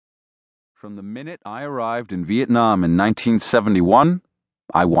From the minute I arrived in Vietnam in 1971,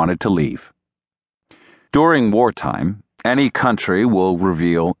 I wanted to leave. During wartime, any country will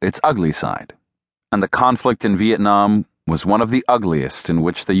reveal its ugly side, and the conflict in Vietnam was one of the ugliest in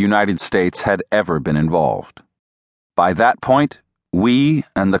which the United States had ever been involved. By that point, we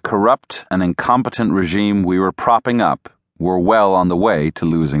and the corrupt and incompetent regime we were propping up were well on the way to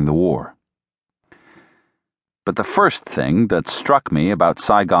losing the war. But the first thing that struck me about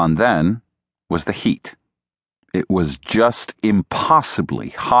Saigon then was the heat. It was just impossibly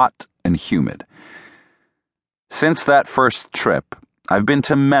hot and humid. Since that first trip, I've been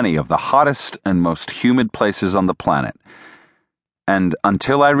to many of the hottest and most humid places on the planet, and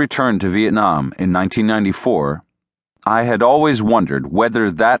until I returned to Vietnam in 1994, I had always wondered whether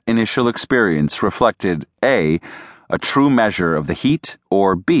that initial experience reflected A, a true measure of the heat,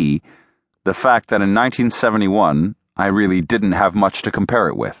 or B, the fact that in 1971 I really didn't have much to compare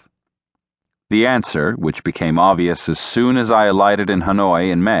it with. The answer, which became obvious as soon as I alighted in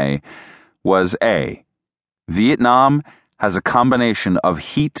Hanoi in May, was A. Vietnam has a combination of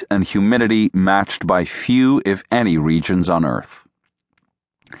heat and humidity matched by few, if any, regions on Earth.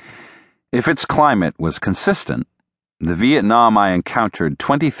 If its climate was consistent, the Vietnam I encountered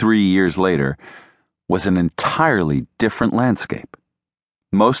 23 years later was an entirely different landscape.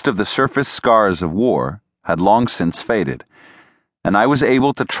 Most of the surface scars of war had long since faded, and I was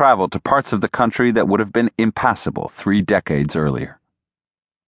able to travel to parts of the country that would have been impassable 3 decades earlier.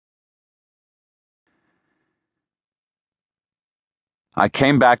 I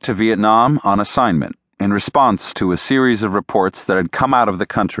came back to Vietnam on assignment in response to a series of reports that had come out of the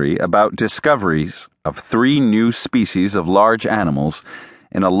country about discoveries of 3 new species of large animals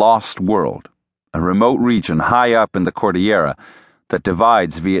in a lost world, a remote region high up in the Cordillera that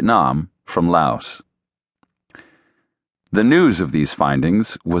divides Vietnam from Laos. The news of these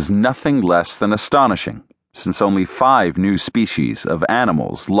findings was nothing less than astonishing, since only 5 new species of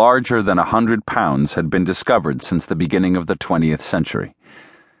animals larger than 100 pounds had been discovered since the beginning of the 20th century.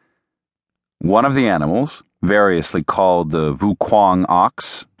 One of the animals, variously called the Vu Quang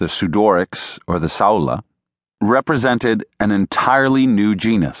ox, the Sudorix, or the Saula, represented an entirely new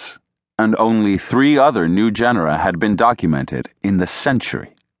genus, and only 3 other new genera had been documented in the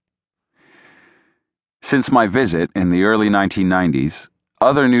century. Since my visit in the early 1990s,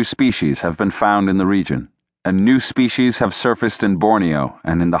 other new species have been found in the region, and new species have surfaced in Borneo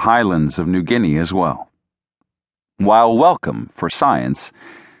and in the highlands of New Guinea as well. While welcome for science,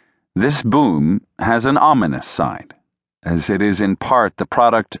 this boom has an ominous side, as it is in part the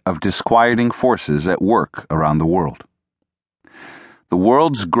product of disquieting forces at work around the world. The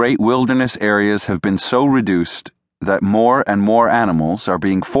world's great wilderness areas have been so reduced that more and more animals are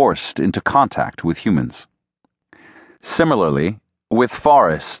being forced into contact with humans. Similarly, with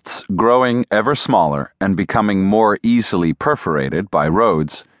forests growing ever smaller and becoming more easily perforated by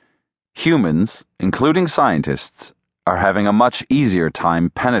roads, humans, including scientists, are having a much easier time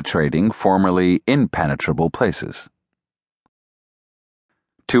penetrating formerly impenetrable places.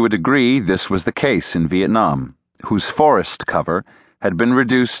 To a degree, this was the case in Vietnam, whose forest cover had been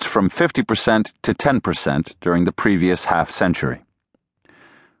reduced from 50% to 10% during the previous half-century.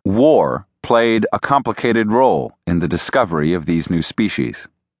 War played a complicated role in the discovery of these new species.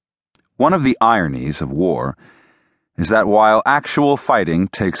 One of the ironies of war is that while actual fighting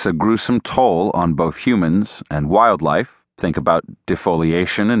takes a gruesome toll on both humans and wildlife, think about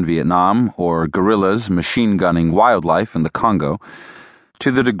defoliation in Vietnam or guerrillas machine-gunning wildlife in the Congo,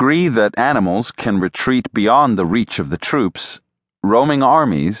 to the degree that animals can retreat beyond the reach of the troops, roaming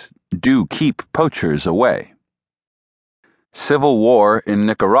armies do keep poachers away. Civil war in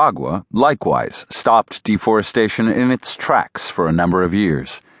Nicaragua likewise stopped deforestation in its tracks for a number of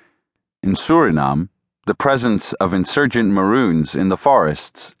years. In Suriname, the presence of insurgent Maroons in the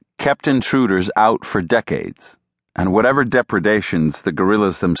forests kept intruders out for decades, and whatever depredations the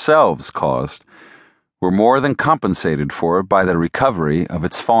guerrillas themselves caused were more than compensated for by the recovery of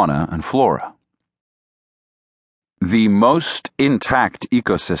its fauna and flora. The most intact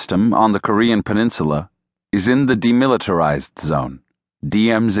ecosystem on the Korean Peninsula is in the Demilitarized Zone,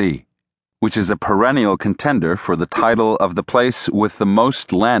 DMZ, which is a perennial contender for the title of the place with the most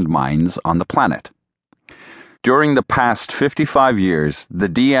landmines on the planet. During the past 55 years, the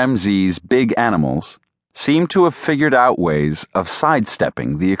DMZ's big animals seem to have figured out ways of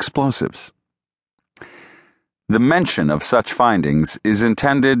sidestepping the explosives. The mention of such findings is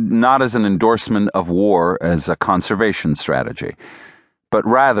intended not as an endorsement of war as a conservation strategy, but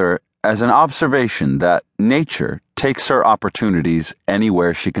rather as an observation that nature takes her opportunities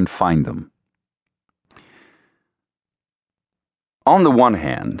anywhere she can find them. On the one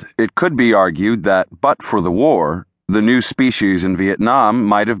hand, it could be argued that, but for the war, the new species in Vietnam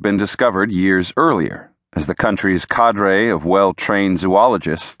might have been discovered years earlier, as the country's cadre of well-trained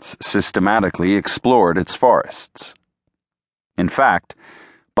zoologists systematically explored its forests. In fact,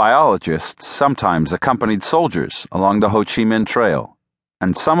 biologists sometimes accompanied soldiers along the Ho Chi Minh Trail,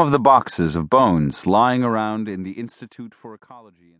 and some of the boxes of bones lying around in the Institute for Ecology